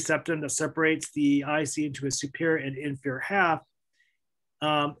bony septum that separates the IAC into a superior and inferior half.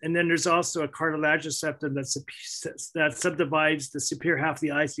 And then there's also a cartilaginous septum that subdivides the superior half of the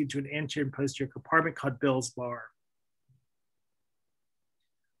IAC into an anterior and posterior compartment called Bill's bar.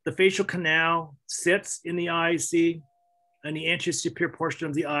 The facial canal sits in the IAC and the anterior superior portion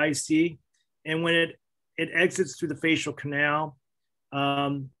of the IAC. And when it exits through the facial canal,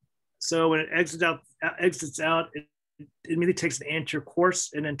 so when it exits out, it immediately takes an anterior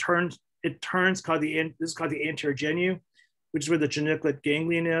course and then turns, this is called the anterior genu, which is where the geniculate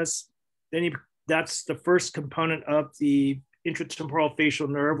ganglion is. Then that's the first component of the intratemporal facial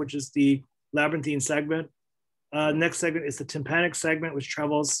nerve, which is the labyrinthine segment. Next segment is the tympanic segment, which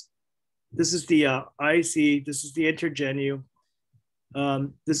travels. This is the IAC. This is the anterior genu.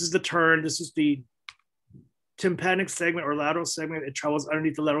 This is the turn. This is the tympanic segment or lateral segment, it travels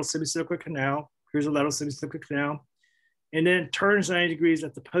underneath the lateral semicircular canal. Here's the lateral semicircular canal. And then it turns 90 degrees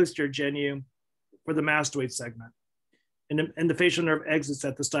at the posterior genu for the mastoid segment. And the facial nerve exits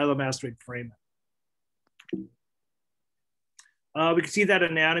at the stylomastoid foramen. We can see that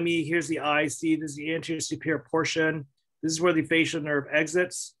anatomy. Here's the IC. This is the anterior superior portion. This is where the facial nerve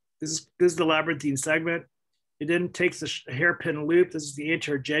exits. This is the labyrinthine segment. It then takes the hairpin loop. This is the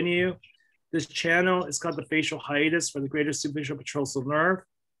anterior genu. This channel is called the facial hiatus for the greater superficial petrosal nerve.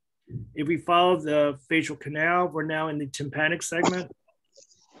 If we follow the facial canal, we're now in the tympanic segment.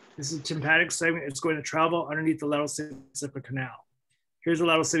 This is the tympanic segment. It's going to travel underneath the lateral semicircular canal. Here's the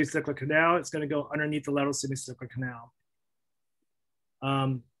lateral semicircular canal. It's going to go underneath the lateral semicircular canal.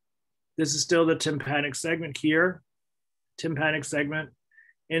 This is still the tympanic segment here, tympanic segment.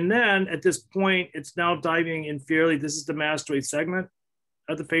 And then at this point, it's now diving inferiorly. This is the mastoid segment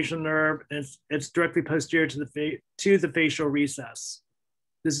of the facial nerve. And it's directly posterior to the facial recess.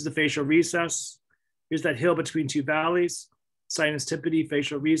 This is the facial recess. Here's that hill between two valleys, sinus tympani,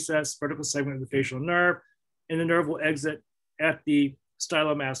 facial recess, vertical segment of the facial nerve. And the nerve will exit at the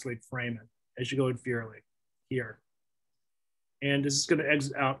stylomastoid foramen as you go inferiorly here. And this is going to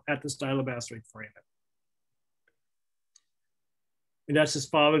exit out at the stylomastoid foramen. And that's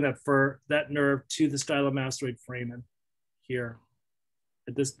just following that nerve to the stylomastoid foramen here.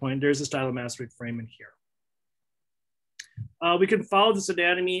 At this point, there's a stylomastoid foramen here. We can follow this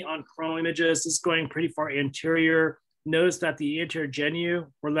anatomy on coronal images. This is going pretty far anterior. Notice that the anterior genu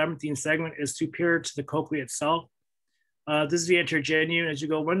or labyrinthine segment is superior to the cochlea itself. This is the anterior genu. As you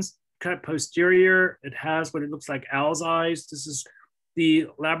go one cut posterior, it has what it looks like owl's eyes. This is the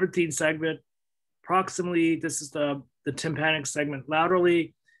labyrinthine segment. Proximally, this is the tympanic segment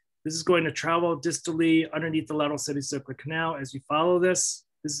laterally. This is going to travel distally underneath the lateral semicircular canal. As you follow this,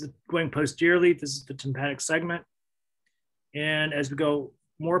 this is going posteriorly. This is the tympanic segment. And as we go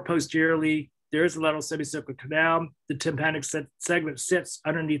more posteriorly, there's the lateral semicircular canal. The tympanic segment sits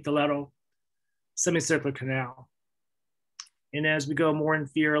underneath the lateral semicircular canal. And as we go more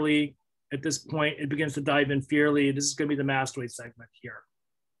inferiorly, at this point, it begins to dive inferiorly. This is going to be the mastoid segment here.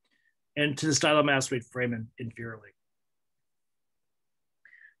 And to the stylomastoid foramen inferiorly.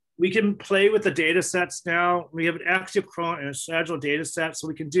 We can play with the data sets now. We have an axial coronal and a sagittal data set. So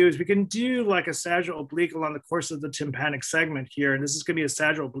what we can do is we can do like a sagittal oblique along the course of the tympanic segment here. And this is going to be a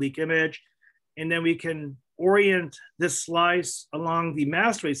sagittal oblique image. And then we can orient this slice along the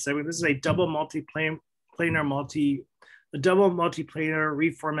mastoid segment. This is a double multiplanar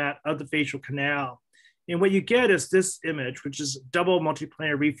reformat of the facial canal. And what you get is this image, which is double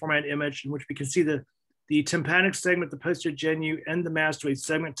multiplanar reformat image, in which we can see the tympanic segment, the posterior genu, and the mastoid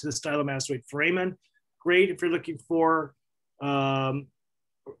segment to the stylomastoid foramen. Great if you're looking for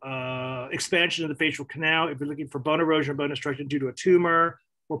expansion of the facial canal, if you're looking for bone erosion or bone destruction due to a tumor,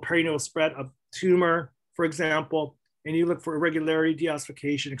 or perineal spread of tumor, for example, and you look for irregularity,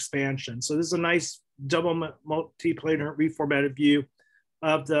 deossification, expansion. So this is a nice double multiplanar reformatted view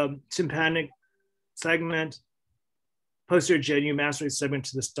of the tympanic segment, posterior genu, mastoid segment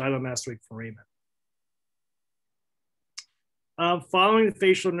to the stylomastoid foramen. Following the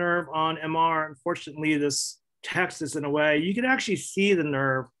facial nerve on MR, unfortunately, this text is in a way, you can actually see the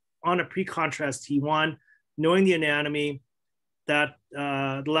nerve on a pre-contrast T1, knowing the anatomy, that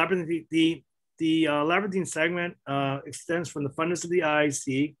the labyrinthine segment extends from the fundus of the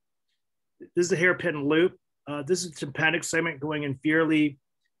IC. This is the hairpin loop. This is the tympanic segment going inferiorly.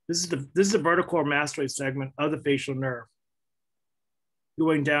 This is the vertical or mastoid segment of the facial nerve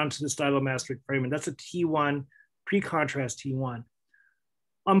going down to the stylomastoid foramen. That's a T1, pre-contrast T1.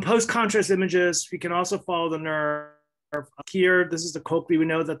 On post-contrast images, we can also follow the nerve. Here, this is the cochlea. We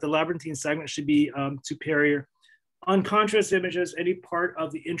know that the labyrinthine segment should be superior. On contrast images, any part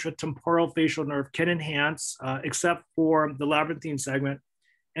of the intratemporal facial nerve can enhance, except for the labyrinthine segment,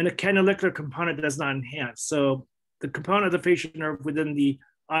 and the canalicular component does not enhance. So the component of the facial nerve within the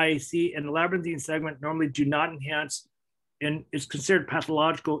IAC and the labyrinthine segment normally do not enhance, and it's considered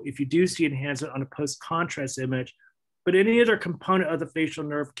pathological if you do see enhancement on a post-contrast image, but any other component of the facial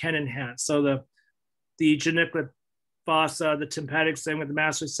nerve can enhance. So the geniculate fossa, the tympanic segment, the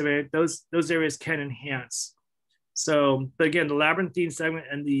mastoid segment, those areas can enhance. So, but again, the labyrinthine segment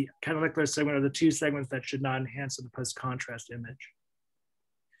and the canalicular segment are the two segments that should not enhance in the post-contrast image.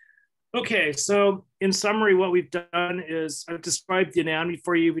 Okay, so in summary, what we've done is I've described the anatomy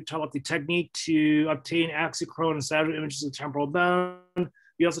for you. We talked about the technique to obtain axial coronal and sagittal images of the temporal bone.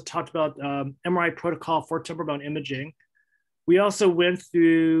 We also talked about MRI protocol for temporal bone imaging. We also went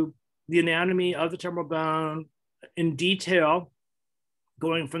through the anatomy of the temporal bone in detail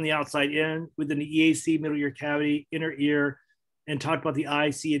going from the outside in within the EAC, middle ear cavity, inner ear, and talked about the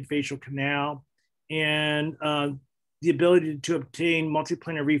IC and facial canal, and the ability to obtain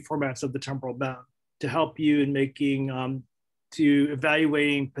multiplanar reformats of the temporal bone to help you in making, to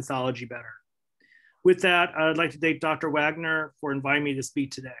evaluating pathology better. With that, I'd like to thank Dr. Wagner for inviting me to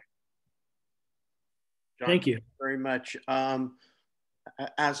speak today. John, thank you very much.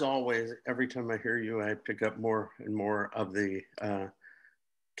 As always, every time I hear you, I pick up more and more of the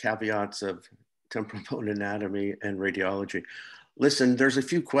caveats of temporal bone anatomy and radiology. Listen, there's a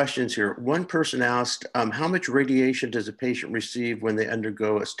few questions here. One person asked, how much radiation does a patient receive when they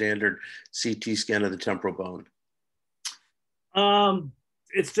undergo a standard CT scan of the temporal bone?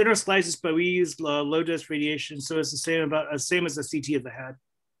 It's thinner slices, but we use low dose radiation, so it's the same as the CT of the head.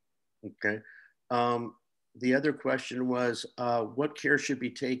 Okay. The other question was, what care should be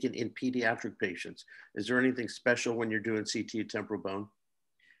taken in pediatric patients? Is there anything special when you're doing CT temporal bone?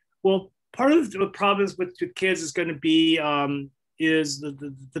 Well, part of the problems with the kids is going to be is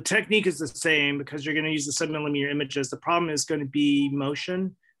the technique is the same because you're going to use the 7mm images. The problem is going to be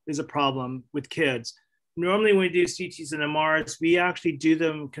motion is a problem with kids. Normally when we do CTs and MRs, we actually do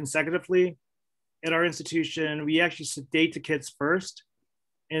them consecutively at our institution. We actually sedate the kids first.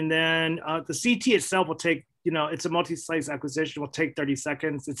 And then the CT itself will take, it's a multi-slice acquisition, will take 30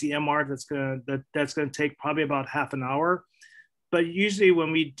 seconds. It's the MR that's gonna take probably about half an hour. But usually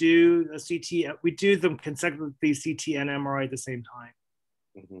when we do a CT, we do them consecutively, CT and MRI at the same time.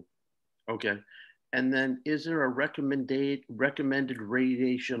 Mm-hmm. Okay. And then is there a recommended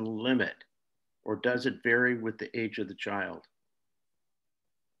radiation limit, or does it vary with the age of the child?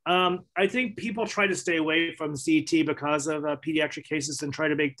 I think people try to stay away from CT because of pediatric cases and try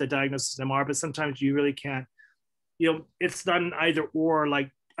to make the diagnosis MR, but sometimes you really can't. It's not an either or, like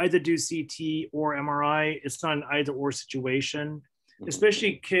either do CT or MRI. It's not an either or situation,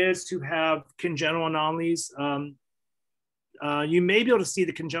 especially kids who have congenital anomalies. You may be able to see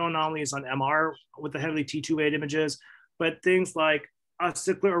the congenital anomalies on MR with the heavily T2-weighted images, but things like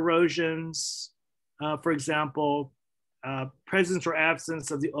ossicular erosions, for example, presence or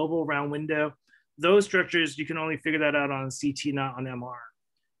absence of the oval round window, those structures, you can only figure that out on CT, not on MR.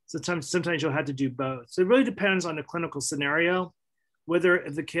 Sometimes you'll have to do both. So it really depends on the clinical scenario, whether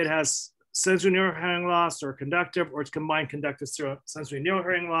if the kid has sensory neural hearing loss or conductive, or it's combined conductive sensory neural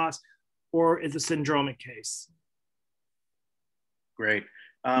hearing loss, or it's a syndromic case. Great.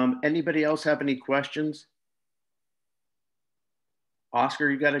 Anybody else have any questions? Oscar,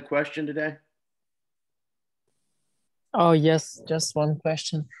 you got a question today? Oh, yes, just one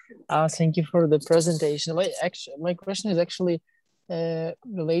question. Thank you for the presentation. My question is actually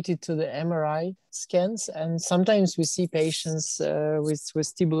related to the MRI scans. And sometimes we see patients with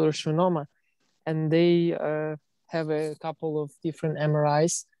vestibular schwannoma, and they have a couple of different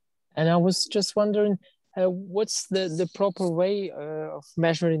MRIs. And I was just wondering, what's the proper way of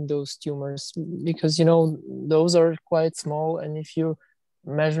measuring those tumors? Because, those are quite small, and if your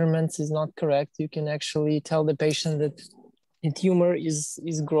measurements is not correct, you can actually tell the patient that the tumor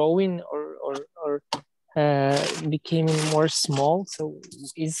is growing or becoming more small. So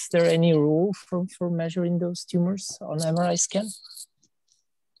is there any rule for measuring those tumors on MRI scan?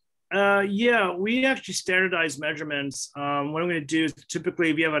 Yeah, we actually standardize measurements. What I'm going to do is typically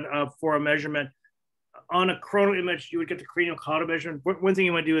if you have for a measurement on a coronal image, you would get the cranial caudal measurement. One thing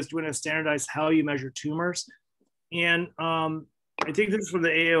you want to do is standardize how you measure tumors. And I think this is from the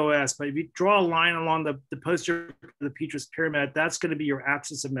AOS, but if you draw a line along the posterior of the petrous pyramid, that's going to be your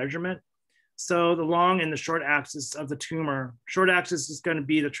axis of measurement. So the long and the short axis of the tumor, short axis is going to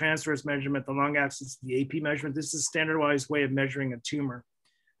be the transverse measurement, the long axis is the AP measurement. This is a standardized way of measuring a tumor.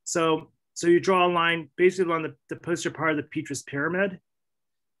 So you draw a line basically on the posterior part of the petrous pyramid.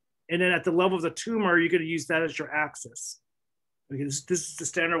 And then at the level of the tumor, you're going to use that as your axis. Okay, this is the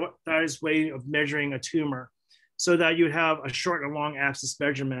standardized way of measuring a tumor, so that you have a short and long axis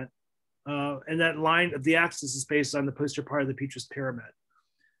measurement. And that line of the axis is based on the posterior part of the petrous pyramid.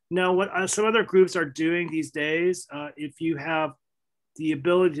 Now, what some other groups are doing these days, if you have the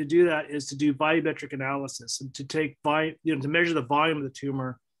ability to do that, is to do volumetric analysis and to take, to measure the volume of the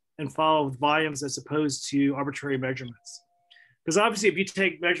tumor and follow volumes as opposed to arbitrary measurements. Because obviously, if you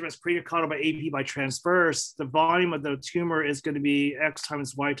take measurements cranial caudal by AP by transverse, the volume of the tumor is going to be X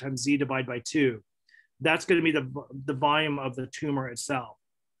times Y times Z divided by 2. That's going to be the volume of the tumor itself.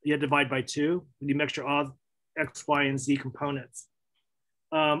 You divide by 2, and you mixture all X, Y, and Z components.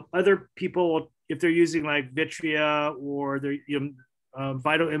 Other people, if they're using like Vitria or their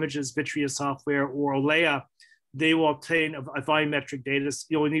Vital Images Vitria software or Olea, they will obtain a volumetric data.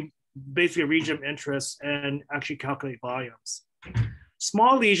 You need basically a region of interest and actually calculate volumes.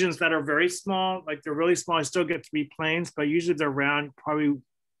 Small lesions that are very small, like they're really small, I still get 3 planes, but usually they're round. Probably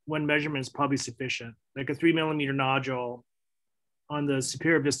one measurement is probably sufficient, like a 3 millimeter nodule on the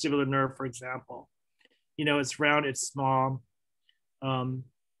superior vestibular nerve, for example. You know, it's round, it's small, and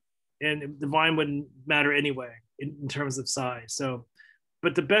the volume wouldn't matter anyway in terms of size. So,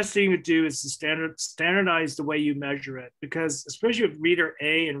 but the best thing to do is to standardize the way you measure it, because especially with reader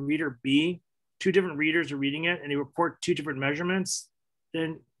A and reader B, 2 different readers are reading it and they report 2 different measurements,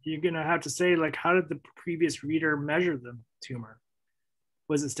 then you're gonna have to say, like, how did the previous reader measure the tumor?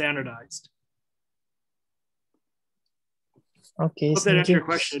 Was it standardized? Okay, Hope that answered your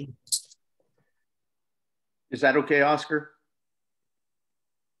question. Is that okay, Oscar?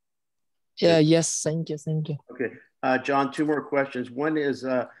 Yeah, yes, thank you. Okay, John, 2 more questions. One is,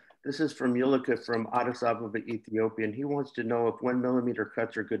 this is from Yulika from Addis Ababa, Ethiopia, and he wants to know if 1 millimeter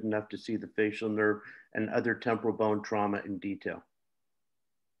cuts are good enough to see the facial nerve and other temporal bone trauma in detail.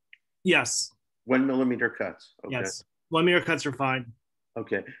 Yes. 1 millimeter cuts. Okay. Yes. 1 millimeter cuts are fine.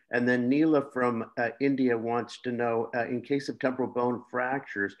 Okay. And then Neela from India wants to know, in case of temporal bone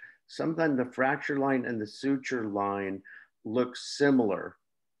fractures, sometimes the fracture line and the suture line look similar.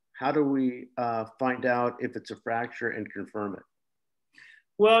 How do we find out if it's a fracture and confirm it?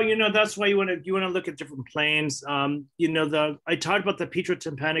 Well, you know, that's why you want to look at different planes. You know, I talked about the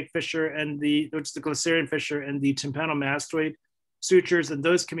petrotympanic fissure and which is the Glycerian fissure and the tympanomastoid sutures, and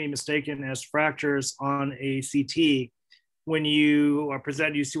those can be mistaken as fractures on a CT. When you are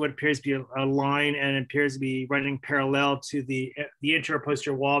presented, you see what appears to be a line, and it appears to be running parallel to the anterior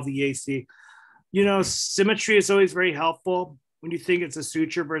posterior wall of the EAC. You know, symmetry is always very helpful when you think it's a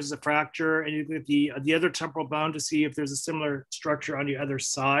suture versus a fracture, and you look at the other temporal bone to see if there's a similar structure on the other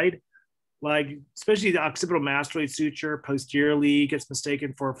side. Like, especially the occipital mastoid suture posteriorly gets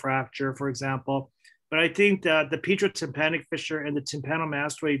mistaken for a fracture, for example. But I think that the petrotympanic fissure and the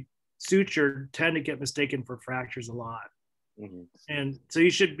tympanomastoid suture tend to get mistaken for fractures a lot. Mm-hmm. And so you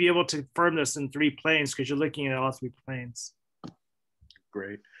should be able to confirm this in 3 planes because you're looking at all 3 planes.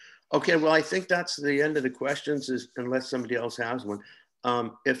 Great. Okay, well, I think that's the end of the questions, unless somebody else has one.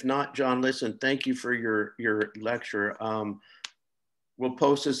 If not, John, listen, thank you for your lecture. We'll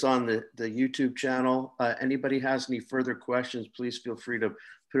post this on the YouTube channel. Anybody has any further questions, please feel free to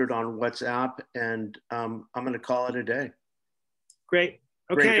put it on WhatsApp, and I'm going to call it a day. Great.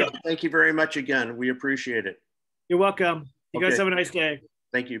 Okay. Great, thank you very much again. We appreciate it. You're welcome. You guys have a nice day.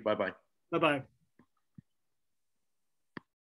 Thank you. Bye-bye. Bye-bye.